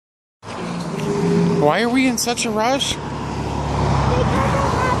Why are we in such a rush? Because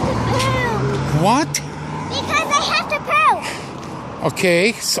I have to poo. What? Because I have to poo.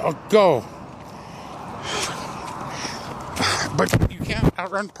 Okay, so go. But you can't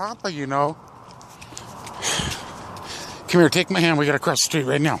outrun Papa, you know. Come here, take my hand. We gotta cross the street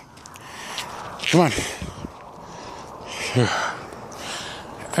right now. Come on.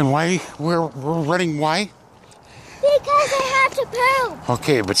 And why? We're running why? Because I have to poo.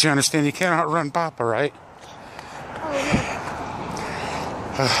 Okay, but you understand you can't outrun Papa, right?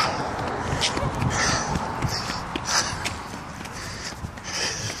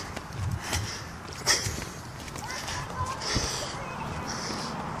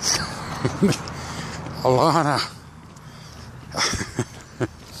 Alana.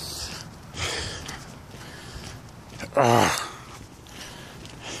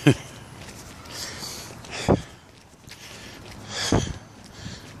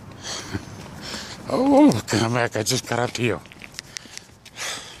 Oh, come back. I just got up to you.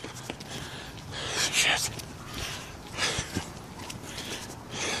 Shit.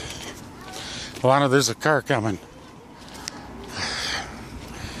 Alana, there's a car coming.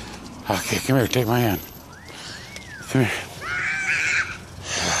 Okay, come here. Take my hand. Come here.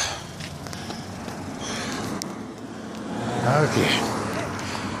 Okay.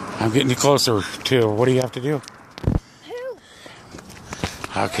 I'm getting you closer to. What do you have to do? Poo.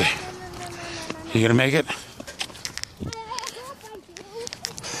 Okay. You gonna make it?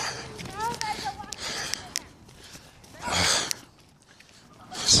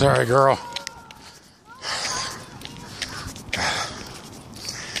 Sorry, girl.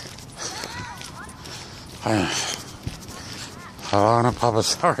 Alana, Papa,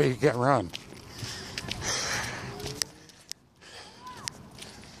 sorry you can't run.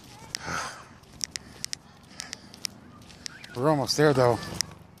 We're almost there, though.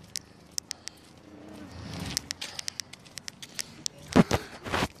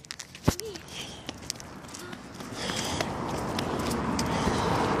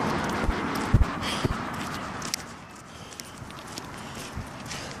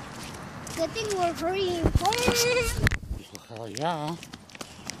 Good thing we're hurrying. Oh, yeah.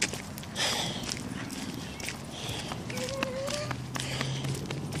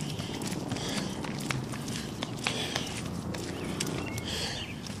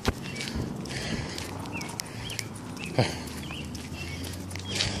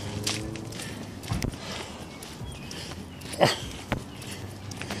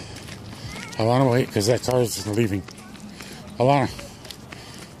 Alana, wait, because that car is leaving. Alana.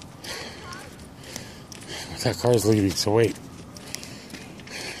 That car is leaving, so wait.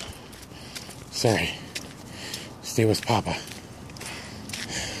 Sorry. Stay with Papa. I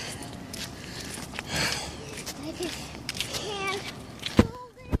just can't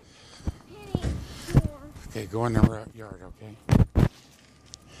hold it anymore. Okay, go in the yard, okay?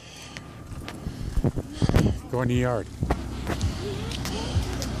 Go in the yard.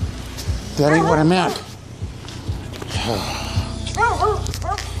 That ain't what I meant.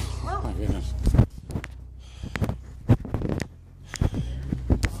 Oh my goodness.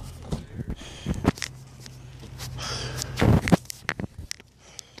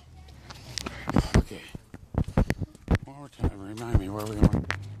 Okay. One more time. Remind me where we're going.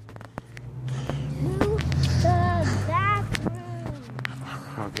 To the bathroom.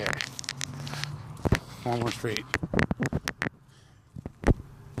 Okay. One more street.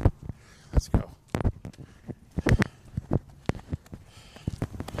 Let's go.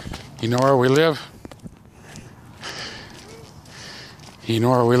 You know where we live? You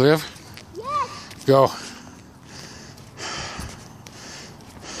know where we live? Yes. Go.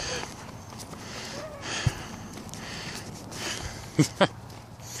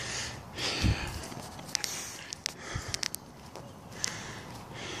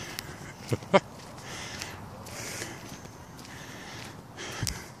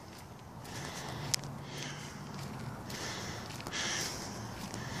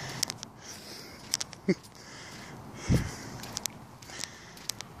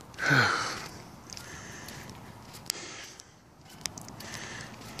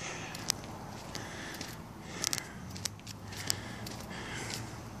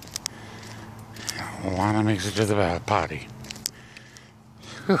 Alana makes it to the potty.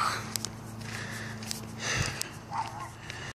 Whew.